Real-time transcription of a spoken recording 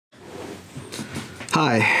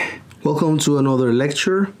Hi, welcome to another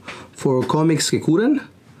lecture for Cómics Curan.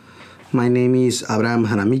 My name is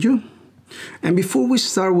Jaramillo, and before we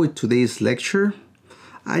start with today's lecture,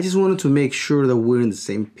 I just wanted to make sure that we're on the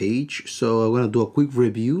same page. So I'm going to do a quick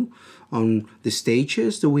review on the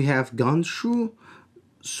stages that we have gone through.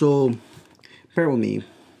 So bear with me.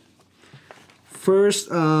 First,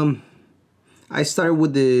 I started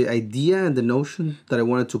with the idea and the notion that I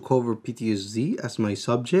wanted to cover PTSD as my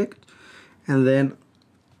subject, and then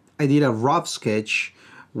I did a rough sketch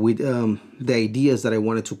with the ideas that I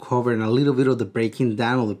wanted to cover and a little bit of the breaking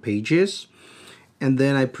down of the pages. And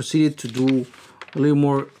then I proceeded to do a little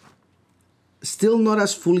more, still not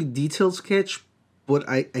as fully detailed sketch, but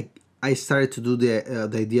I started to do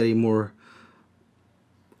the idea more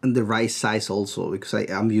on the right size also, because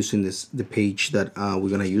I'm using the page that we're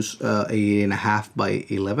gonna use 8.5 by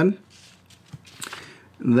 11.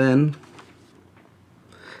 And then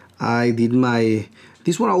I did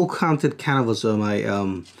this one I counted kind of as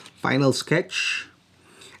my final sketch.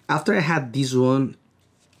 After I had this one,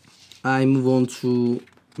 I move on to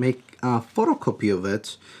make a photocopy of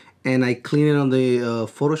it, and I clean it on the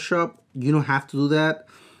Photoshop. You don't have to do that,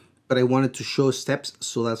 but I wanted to show steps,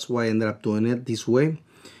 so that's why I ended up doing it this way.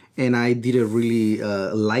 And I did a really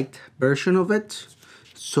light version of it.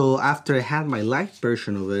 So after I had my light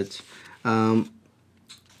version of it,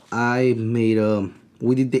 I made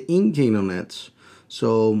we did the inking on it.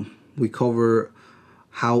 So we cover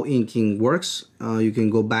how inking works. You can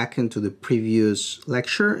go back into the previous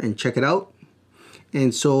lecture and check it out.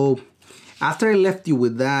 And so after I left you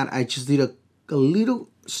with that, I just did a little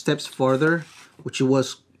steps further, which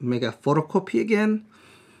was make a photocopy again.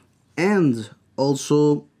 And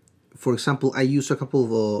also, for example, I used a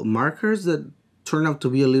couple of markers that turned out to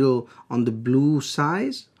be a little on the blue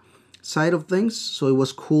side of things. So it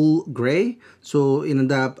was cool gray. So it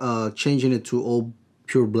ended up changing it to all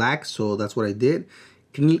pure black. So that's what I did.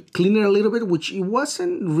 Clean it a little bit, which it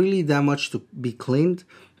wasn't really that much to be cleaned,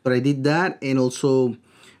 but I did that, and also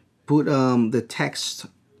put the text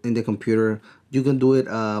in the computer. You can do it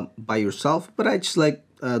by yourself, but I just like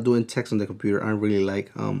doing text on the computer. I really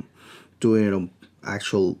like doing it on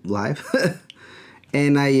actual live.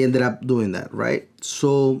 And I ended up doing that, right?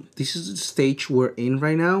 So this is the stage we're in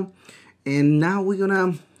right now, and now we're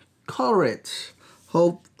gonna color it.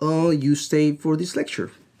 Hope you stay for this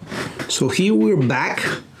lecture. So here we're back,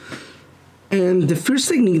 and the first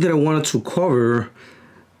technique that I wanted to cover,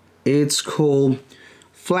 it's called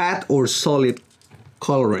flat or solid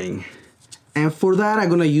coloring. And for that, I'm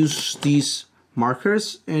gonna use these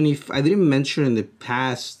markers. And if I didn't mention in the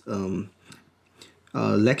past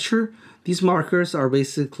lecture, these markers are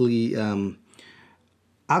basically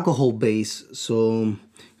alcohol based, so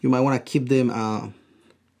you might want to keep them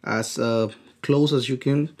as close as you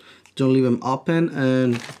can. Don't leave them open.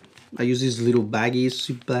 And I use these little baggies,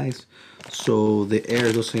 zip bags, so the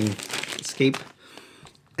air doesn't escape.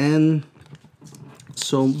 And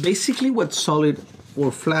so basically what solid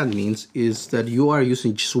or flat means is that you are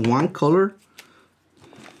using just one color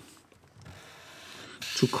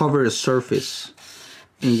to cover a surface.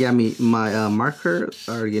 And yeah, my markers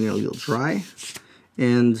are getting a little dry,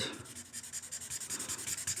 and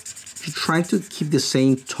you're trying to keep the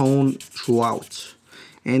same tone throughout.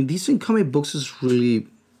 And this in comic books is really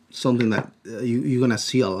something that you're gonna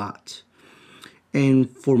see a lot.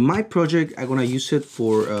 And for my project, I'm gonna use it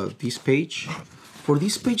for this page. For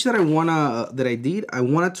this page that I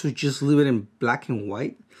wanted to just leave it in black and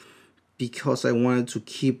white, because I wanted to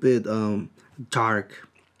keep it dark.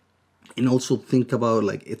 And also think about,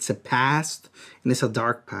 like, it's a past and it's a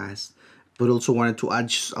dark past, but also wanted to add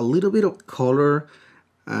just a little bit of color.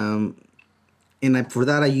 And for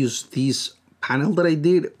that I used this panel that I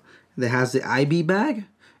did that has the IB bag,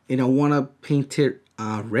 and I want to paint it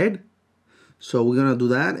red. So we're gonna do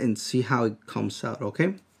that and see how it comes out.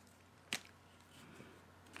 Okay,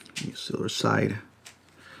 use the other side.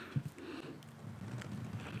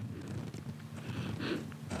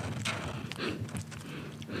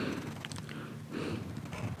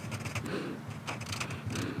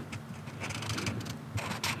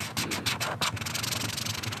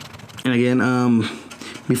 And again,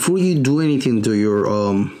 before you do anything to your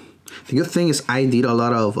the good thing is I did a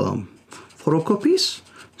lot of photocopies,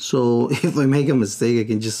 so if I make a mistake, I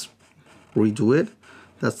can just redo it.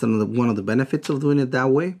 That's one of the benefits of doing it that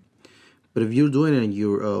way. But if you're doing it in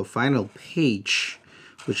your final page,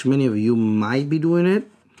 which many of you might be doing it,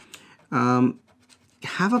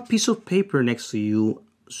 have a piece of paper next to you,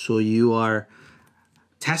 so you are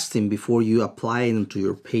testing before you apply it into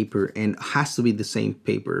your paper. And it has to be the same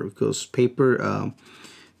paper, because paper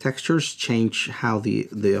textures change how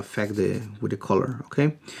they affect with the color.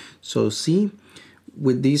 Okay, so see,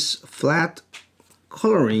 with this flat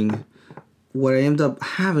coloring, what I end up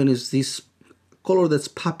having is this color that's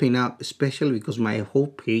popping up, especially because my whole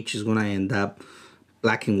page is gonna end up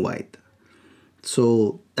black and white.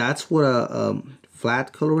 So that's what a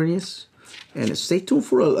flat coloring is. And stay tuned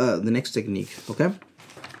for the next technique. Okay.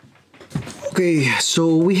 Okay,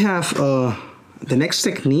 so we have the next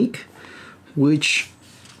technique, which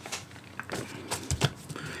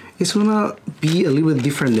is gonna be a little bit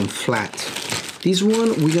different than flat. This one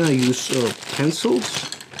we're gonna use pencils,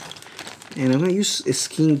 and I'm gonna use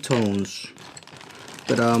skin tones.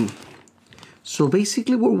 But so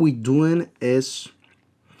basically what we're doing is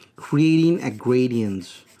creating a gradient.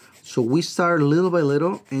 So we start little by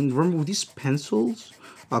little, and remember with these pencils,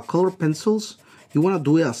 color pencils, you want to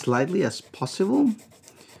do it as lightly as possible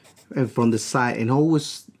and from the side, and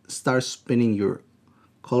always start spinning your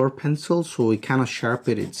color pencil so it kind of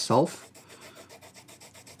sharpen itself.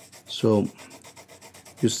 So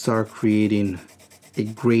you start creating a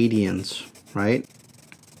gradient, right?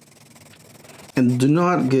 And do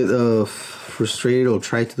not get frustrated or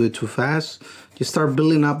try to do it too fast. Just start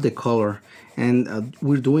building up the color. And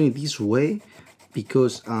we're doing it this way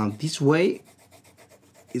because this way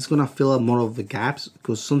it's gonna fill up more of the gaps,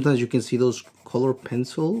 because sometimes you can see those color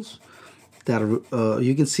pencils that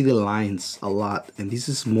you can see the lines a lot, and this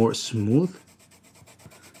is more smooth.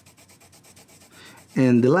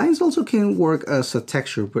 And the lines also can work as a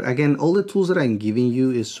texture, but again, all the tools that I'm giving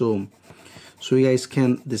you is so you guys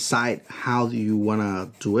can decide how you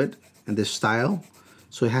wanna do it and the style.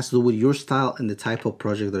 So it has to do with your style and the type of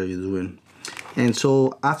project that you're doing. And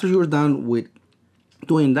so after you're done with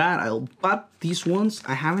doing that, I'll bought these ones.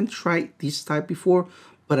 I haven't tried this type before,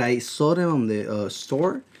 but I saw them on the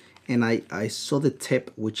store, and I saw the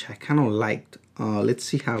tip, which I kind of liked. Let's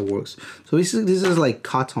see how it works. So this is like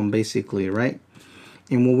cotton basically, right?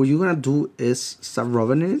 And what you're gonna do is start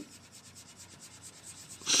rubbing it,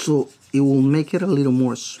 so it will make it a little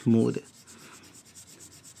more smooth.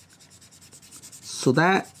 So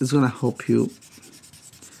that is gonna help you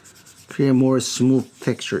create a more smooth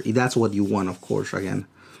texture, if that's what you want, of course, again.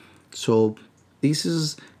 So this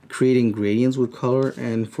is creating gradients with color,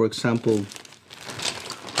 and for example,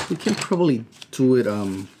 we can probably do it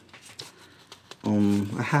I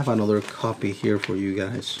have another copy here for you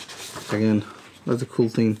guys. Again, that's the cool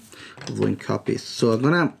thing of doing copies. So I'm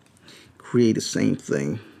gonna create the same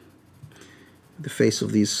thing, the face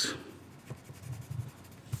of these.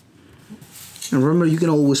 And remember, you can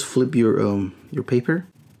always flip your paper.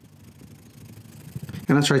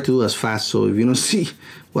 And I try to do as fast, so if you don't see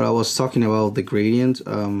what I was talking about, the gradient,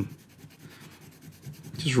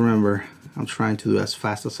 just remember, I'm trying to do as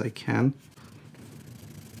fast as I can.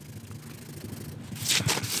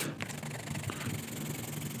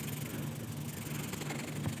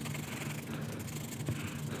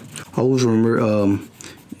 Always remember,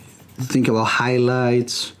 think about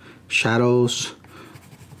highlights, shadows.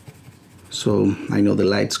 So I know the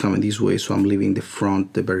light's coming this way, so I'm leaving the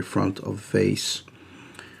front, the very front of the face,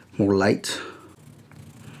 more light.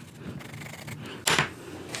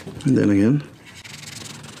 And then again.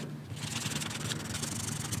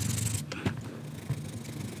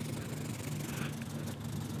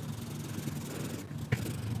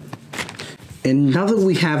 And now that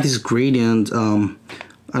we have this gradient,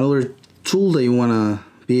 another tool that you want to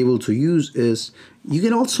be able to use is you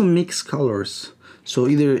can also mix colors. So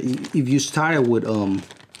either if you started with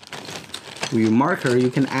your marker, you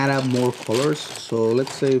can add up more colors. So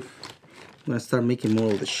let's say if I'm gonna start making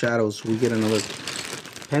more of the shadows, we get another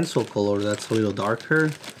pencil color that's a little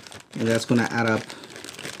darker, and that's gonna add up.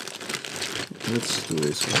 Let's do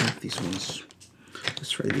this. I have these ones.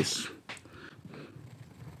 Let's try this.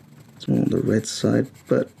 It's more on the red side,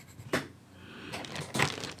 but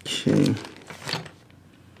okay.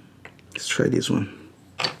 Let's try this one.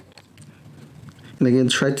 And again,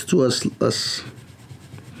 try to do as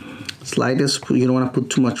light as, you don't want to put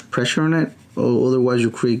too much pressure on it, or otherwise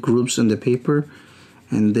you create groups in the paper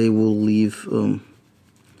and they will leave kind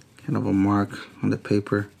of a mark on the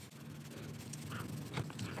paper.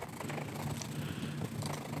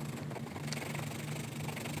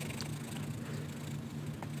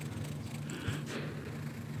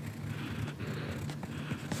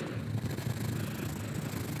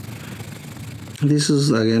 This is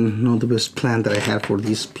again not the best plan that I had for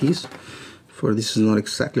this piece. For this is not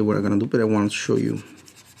exactly what I'm gonna do, but I want to show you.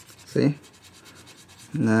 See?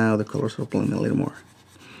 Now the colors are playing a little more.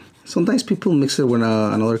 Sometimes people mix it with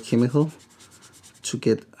another chemical to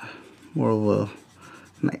get more of a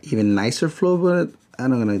even nicer flow, but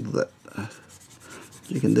I'm not gonna do that.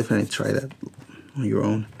 You can definitely try that on your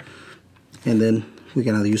own. And then we're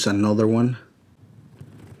gonna use another one.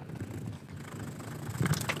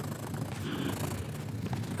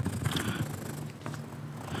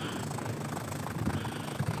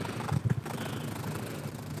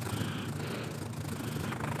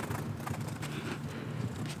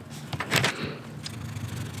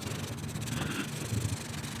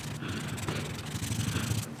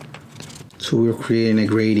 So we're creating a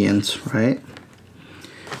gradient, right?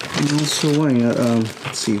 And also, why not?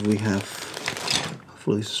 Let's see if we have.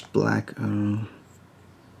 Hopefully, this is black.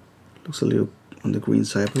 Looks a little on the green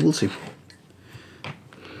side, but we'll see.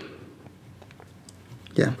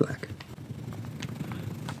 Yeah, black.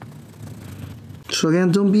 So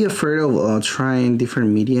again, don't be afraid of trying different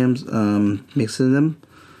mediums, mixing them.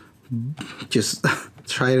 Just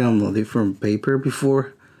try it on a different paper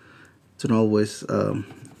before. Don't always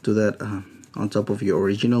do that on top of your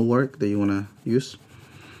original work that you want to use.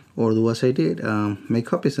 Or do as I did, make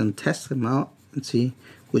copies and test them out and see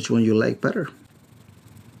which one you like better.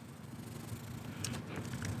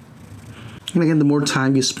 And again, the more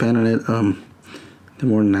time you spend on it, the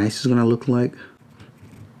more nice it's gonna look like.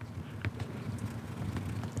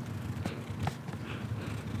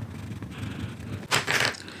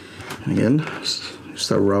 Again,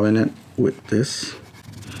 start rubbing it with this.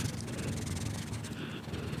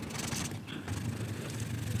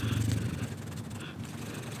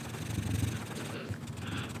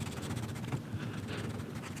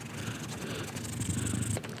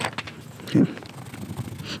 Okay.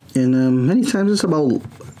 And many times it's about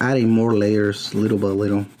adding more layers little by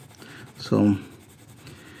little. So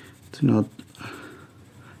do not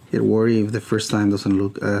get worried if the first time doesn't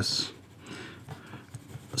look as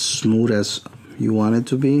smooth as you want it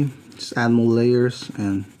to be. Just add more layers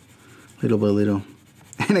and little by little.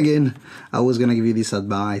 And again, I was gonna give you this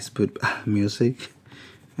advice, put music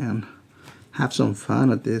and have some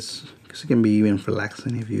fun at this, because it can be even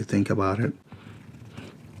relaxing if you think about it.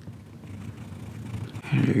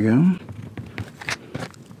 Here you go.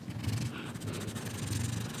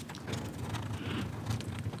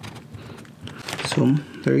 So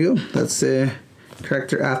there you go. That's the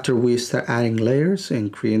character after we start adding layers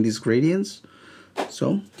and creating these gradients.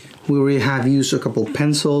 So we already have used a couple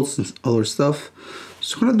pencils and other stuff.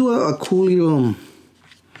 So I'm gonna do a cool little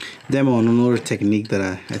demo on another technique that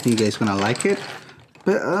I think you guys gonna like it.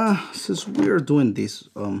 But since we're doing this,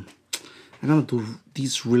 I'm gonna do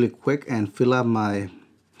these really quick and fill up my.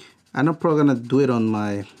 I'm not probably gonna do it on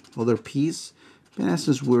my other piece, but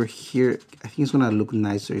since we're here, I think it's gonna look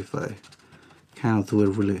nicer if I kind of do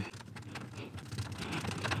it really,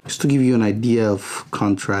 just to give you an idea of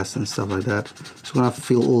contrast and stuff like that. So I'm gonna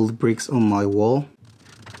fill all the bricks on my wall,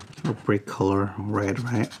 or brick color red,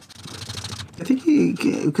 right? I think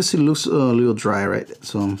because it looks a little dry, right?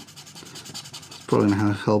 So it's probably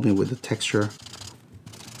gonna help me with the texture.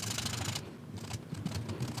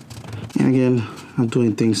 And again, I'm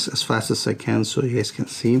doing things as fast as I can so you guys can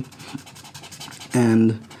see.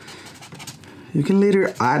 And you can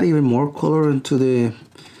later add even more color into the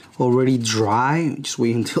already dry, just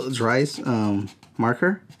wait until it dries,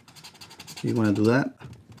 marker. You want to do that.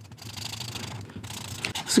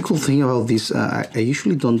 That's the cool thing about this. I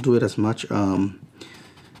usually don't do it as much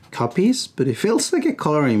copies, but it feels like a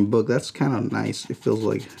coloring book. That's kind of nice. It feels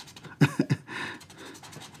like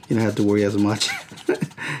you don't have to worry as much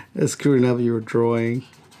as screwing up your drawing.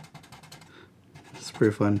 It's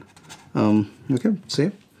pretty fun. Okay,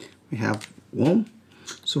 see, we have one.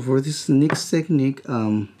 So for this next technique,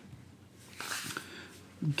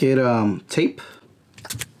 get tape,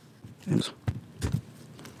 and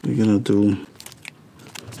we're gonna do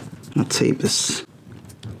a tape this.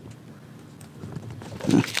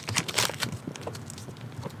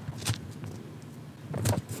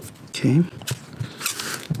 Okay.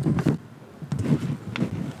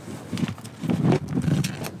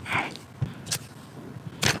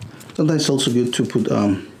 Sometimes it's also good to put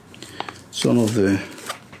some of the,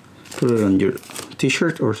 put it on your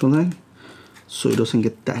t-shirt or something, so it doesn't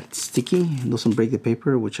get that sticky, it doesn't break the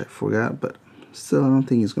paper, which I forgot, but still I don't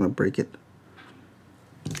think it's gonna break it.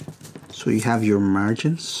 So you have your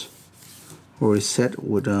margins already set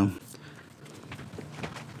with the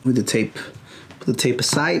tape. Put the tape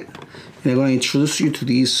aside, and I'm gonna introduce you to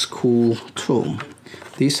this cool tool.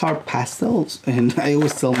 These are pastels, and I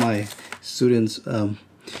always tell my students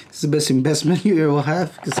it's the best investment you ever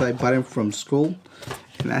have, because I bought them from school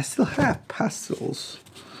and I still have pastels.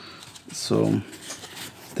 So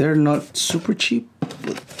they're not super cheap,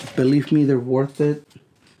 but believe me, they're worth it.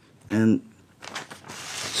 And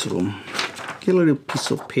so get a little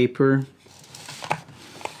piece of paper,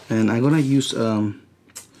 and I'm gonna use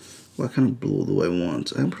what kind of blue do I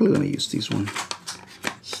want? I'm probably gonna use this one.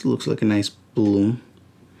 This looks like a nice blue.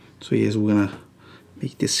 So yes, we're gonna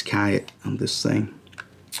make the sky on this thing.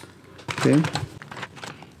 Okay.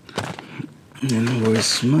 And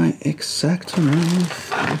where's my X-Acto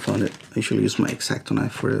knife? I found it. I usually use my X-Acto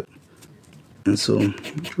knife for it. And so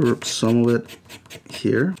drop some of it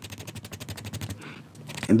here.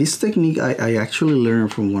 And this technique I actually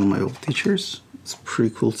learned from one of my old teachers. It's a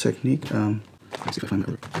pretty cool technique. Let's see if I find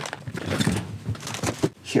it.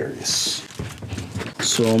 Here it is.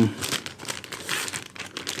 So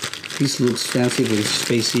this looks fancy with this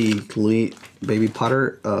spacey baby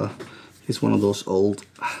powder. It's one of those old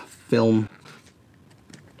film.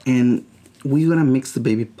 And we're gonna mix the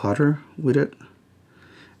baby powder with it.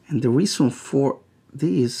 And the reason for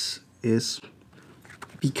this is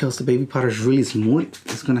because the baby powder is really smooth.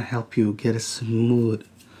 It's gonna help you get it smooth.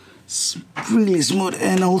 It's really smooth.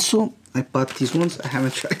 And also, I bought these ones. I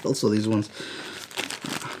haven't tried also these ones.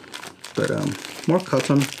 But more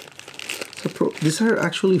cotton. So these are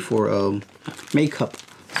actually for makeup.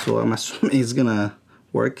 So I'm assuming it's gonna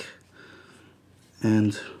work.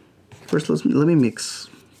 And first, let me mix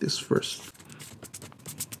this first.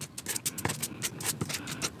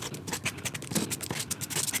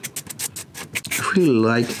 I really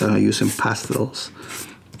like using pastels,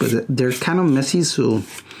 but they're kind of messy, so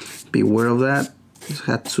be aware of that. You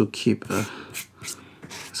have to keep as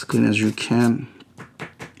clean as you can.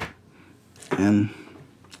 And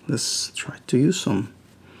let's try to use some.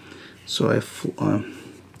 So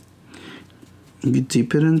you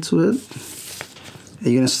dip it into it. And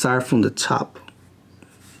you're gonna start from the top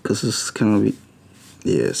because it's gonna be,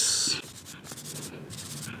 yes.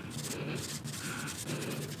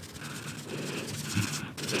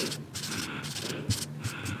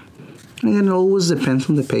 Again, it always depends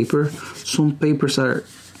on the paper. Some papers are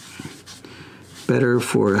better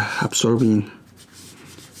for absorbing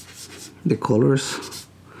the colors,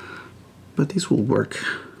 but this will work.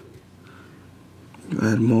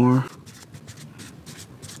 Add more.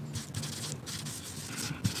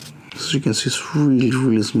 As you can see, it's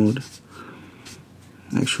really smooth.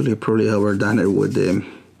 Actually, I probably overdone it with the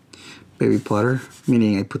baby powder,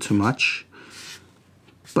 meaning I put too much.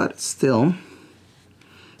 But still,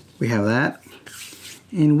 we have that,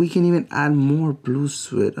 and we can even add more blues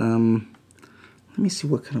to it. Let me see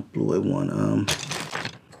what kind of blue I want.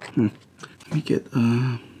 Let me get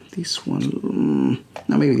this one.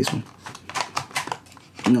 No, maybe this one.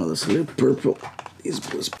 No, that's a little purple. This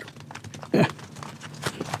blue is purple. Yeah.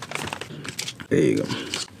 There you go.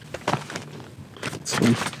 So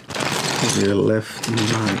I left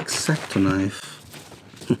my X-Acto knife.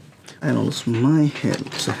 I lost my head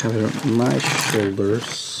because I have it on my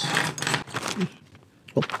shoulders.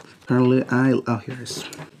 Oh, apparently oh, here it is.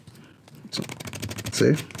 So,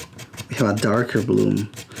 see? We have a darker blue.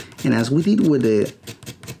 And as we did with the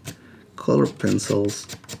color pencils,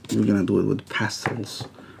 we're gonna do it with pastels.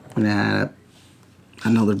 We're gonna add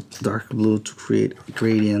another dark blue to create a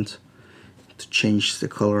gradient, to change the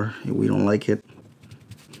color if we don't like it.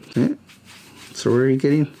 Okay, so where are you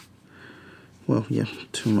getting? Well, yeah,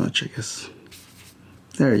 too much, I guess.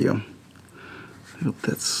 There you go. I hope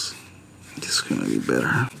that's just gonna be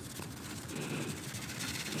better.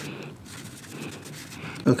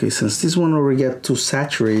 Okay, since this one already got too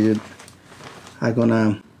saturated, I'm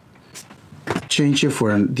gonna change it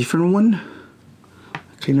for a different one, a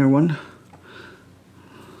cleaner one.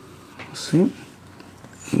 Let's see.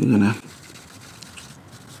 I'm gonna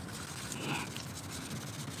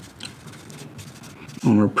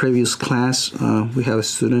on our previous class, we have a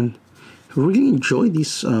student who really enjoyed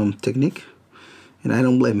this technique, and I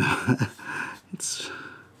don't blame him.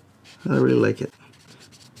 I really like it.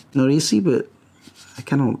 Not easy, but I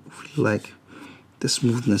kind of really like the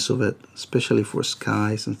smoothness of it, especially for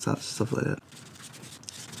skies and stuff like that.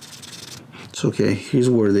 So okay, here's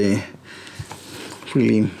where the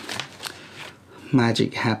really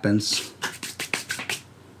magic happens.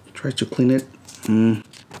 Try to clean it.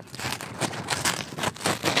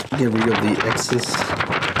 Get rid of the excess.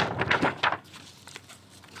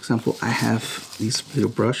 For example, I have this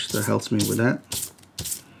little brush that helps me with that.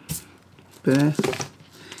 But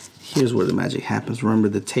here's where the magic happens. Remember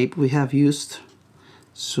the tape we have used?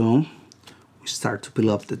 So we start to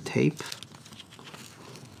peel up the tape.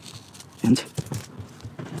 And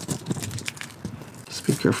just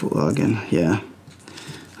be careful again. Yeah,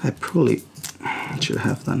 I probably should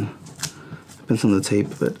have done. Depends on the tape,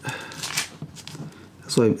 but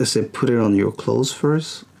that's why I say put it on your clothes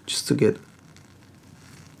first, just to get,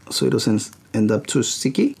 so it doesn't end up too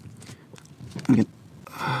sticky. Again,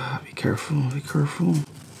 be careful, be careful.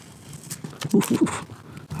 Oof.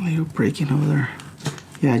 A little breaking over there.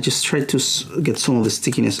 Yeah, I just tried to get some of the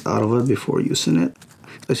stickiness out of it before using it.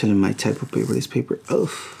 Especially my type of paper. This paper,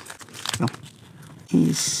 oh, no,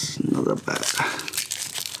 it's not that bad.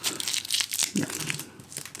 Yeah,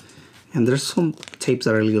 and there's some tapes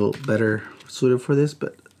that are a little better suited for this,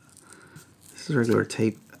 but this is regular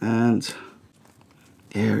tape, and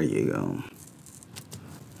there you go.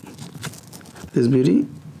 This beauty,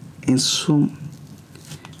 and so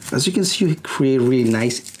as you can see, you create really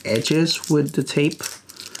nice edges with the tape.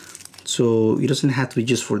 So it doesn't have to be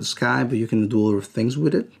just for the sky, but you can do other things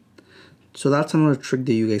with it. So that's another trick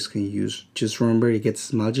that you guys can use. Just remember, it gets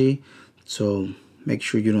smudgy, so make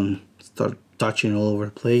sure you don't start touching all over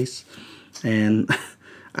the place. And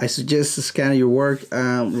I suggest to scan your work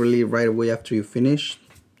really right away after you finish,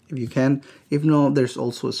 if you can. If not, there's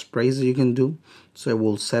also sprays that you can do, so it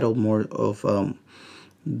will settle more of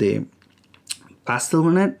the pastel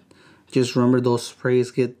on it. Just remember, those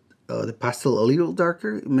sprays get the pastel a little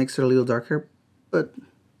darker. It makes it a little darker, but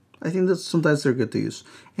I think that sometimes they're good to use,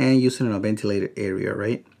 and use it in a ventilated area,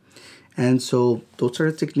 right? And so those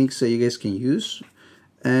are the techniques that you guys can use.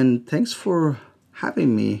 And thanks for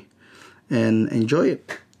having me, and enjoy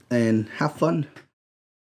it and have fun.